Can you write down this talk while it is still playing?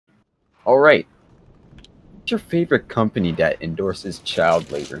All right. What's your favorite company that endorses child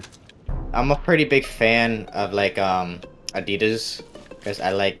labor? I'm a pretty big fan of like Adidas because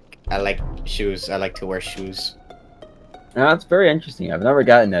I like shoes. I like to wear shoes. That's very interesting. I've never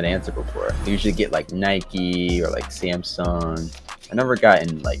gotten that answer before. I usually get like Nike or like Samsung. I never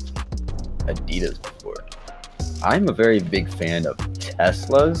gotten like Adidas before. I'm a very big fan of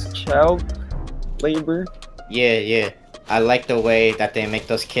Tesla's child labor. Yeah, yeah. I like the way that they make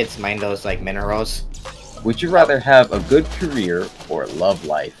those kids mine those like minerals. Would you rather have a good career or love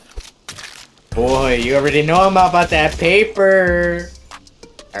life? Boy, you already know I'm about that paper.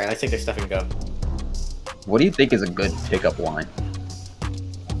 All right, let's take this stuff and go. What do you think is a good pickup line?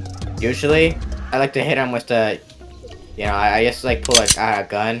 Usually, I like to hit them with the, I just like pull a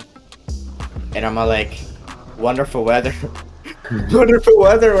gun, and I'm all like, wonderful weather, wonderful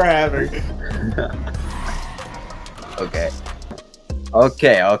weather we're having. Okay.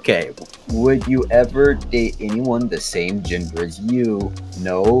 Okay. Would you ever date anyone the same gender as you?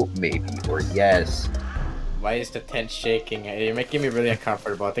 No, maybe, or yes. Why is the tent shaking? You're making me really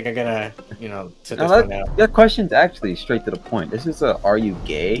uncomfortable. I think I'm gonna, sit No, this one out. that question's actually straight to the point. This is a "Are you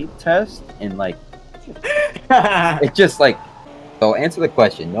gay?" test, and like it's just like, so answer the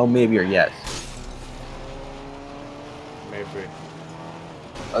question: no, maybe, or yes. Maybe.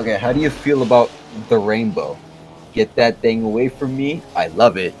 Okay, how do you feel about the rainbow? Get that thing away from me. I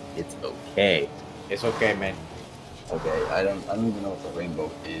love it. It's okay. It's okay, man. Okay, I don't even know what the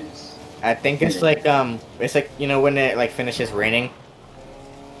rainbow is. I think it's like when it like finishes raining,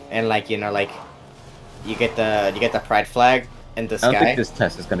 and like you get the pride flag in the I don't sky. think this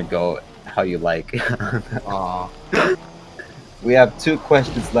test is gonna go how you like. Aw. We have 2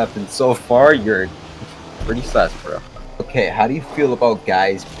 questions left, and so far you're pretty sus, bro. Okay, how do you feel about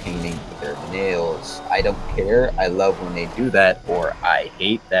guys painting their nails? I don't care. I love when they do that, or I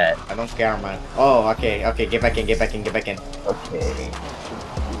hate that. I don't care, man. Oh, okay, get back in. Okay.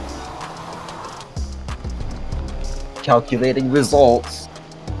 Calculating results.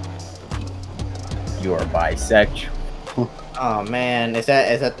 You are bisexual. Oh man, is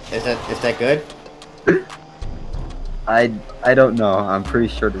that good? I don't know. I'm pretty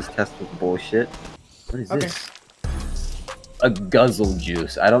sure this test was bullshit. What is Okay. this? A guzzle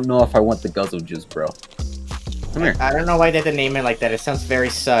juice. I don't know if I want the guzzle juice, bro. Come here. I don't know why they had to name it like that. It sounds very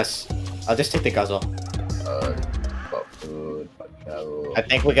sus. I'll just take the guzzle. About food, about travel. I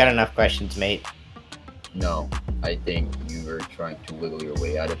think we got enough questions, mate. No, I think you were trying to wiggle your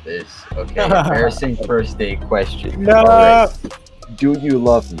way out of this. Okay, embarrassing first date question. No! Alright. Do you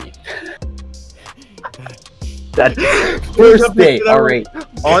love me? That first date, alright.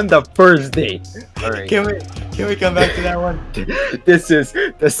 On the first date. Alright. Can we come back to that one? This is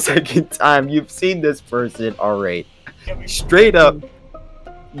the second time you've seen this person, alright. Straight up,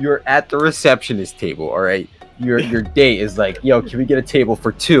 you're at the receptionist table, alright. Your date is like, yo, can we get a table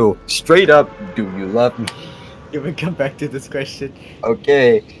for 2? Straight up, do you love me? Can we come back to this question?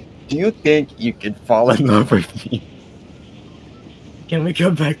 Okay. Do you think you can fall in love with me? Can we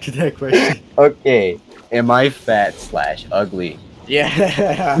come back to that question? Okay. Am I fat / ugly?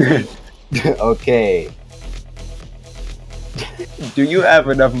 Yeah. Okay. Do you have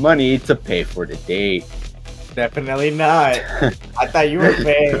enough money to pay for the date? Definitely not. I thought you were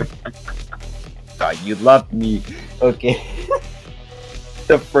paying. Thought you loved me. Okay.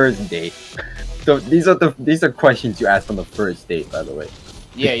 The first date. So these are questions you ask on the first date, by the way.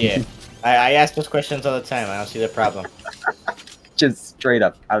 Yeah. I ask those questions all the time. I don't see the problem. Just straight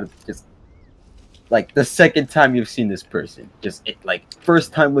up, just like the second time you've seen this person,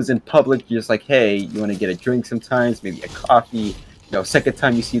 first time was in public, you're just like, hey, you want to get a drink sometimes, maybe a coffee. Second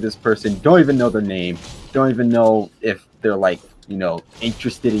time you see this person, don't even know their name, don't even know if they're like,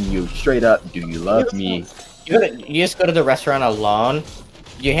 interested in you. Straight up, do you love me? You just go to the restaurant alone.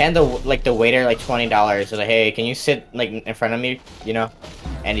 You hand the waiter like $20. You're like, hey, can you sit like in front of me?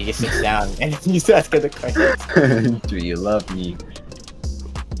 And he just sits down and you just ask him the question. Do you love me?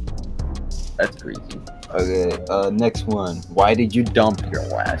 That's crazy. Okay, next one. Why did you dump your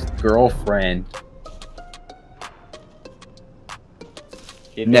last girlfriend?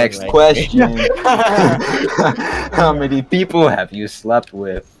 Next question. How many people have you slept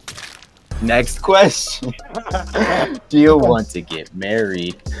with? Next question. Do you want to get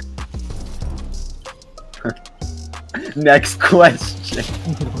married? Next question.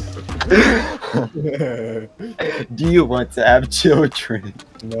 Do you want to have children?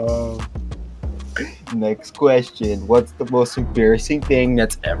 No. Next question. What's the most embarrassing thing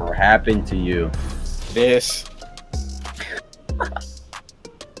that's ever happened to you? This.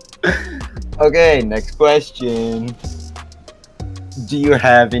 Okay, next question. Do you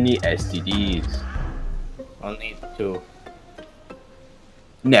have any STDs? Only 2.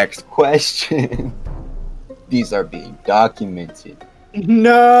 Next question. These are being documented.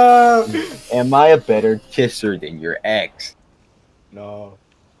 No. Am I a better kisser than your ex? No.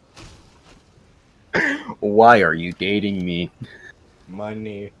 Why are you dating me?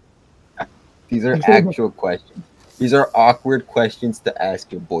 Money. These are actual questions. These are awkward questions to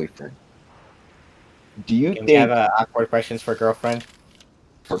ask your boyfriend. Do you Can we think have awkward questions for girlfriend?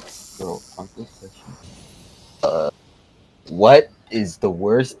 for girl awkward question? What is the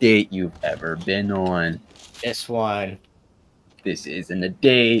worst date you've ever been on? This one. This isn't a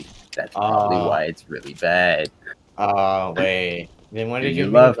date. That's probably why it's really bad. Oh wait. Then what Do did you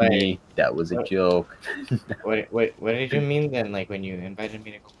you mean love by me? That was a what, joke. what did you mean then? Like when you invited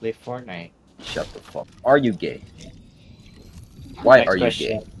me to go play Fortnite? Shut the fuck. Are you gay? Why Next are you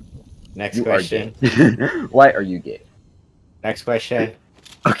question. gay? Next You question. are gay. Why are you gay? Next question.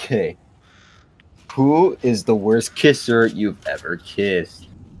 Okay. Who is the worst kisser you've ever kissed?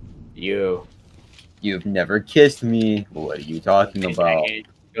 You. You've never kissed me. What are you talking about?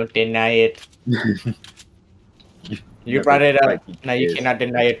 Don't deny it. You Never brought it tried up. to Now you kiss. cannot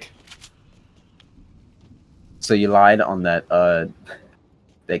deny it. So you lied on that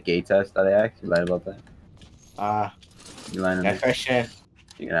that gay test that I asked? You lied about that? You lied on Next that? question.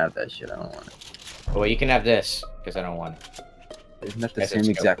 You can have that shit. I don't want it. Well, you can have this because I don't want it. Isn't that the That's a same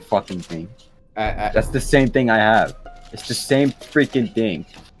joke. exact fucking thing? That's That's the same thing I have. It's the same freaking thing.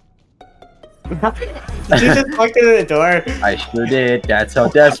 Did you just walk through the door? I sure did. That's how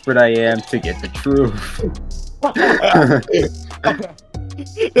desperate I am to get the truth.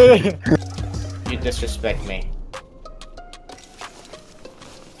 You disrespect me.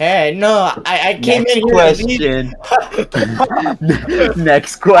 Hey, no, I came Next in here question.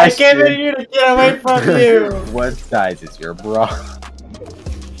 Next I question. came in here to get away from you. What size is your bra?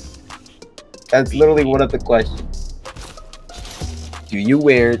 That's literally one of the questions. Do you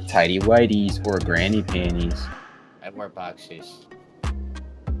wear tidy whities or granny panties? I wear boxes.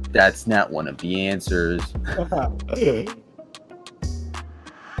 That's not one of the answers.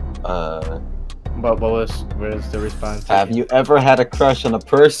 But what was the response? Have you ever had a crush on a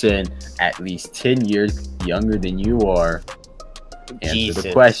person at least 10 years younger than you are? Answer Jesus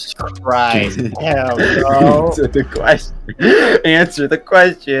the question. Christ. Hell no. Answer the question. Answer the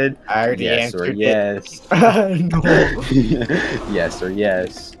question. I already Yes or answered yes. it. No. Yes or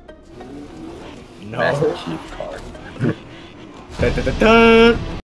yes. No. Master Chief card. Dun, dun, dun, dun.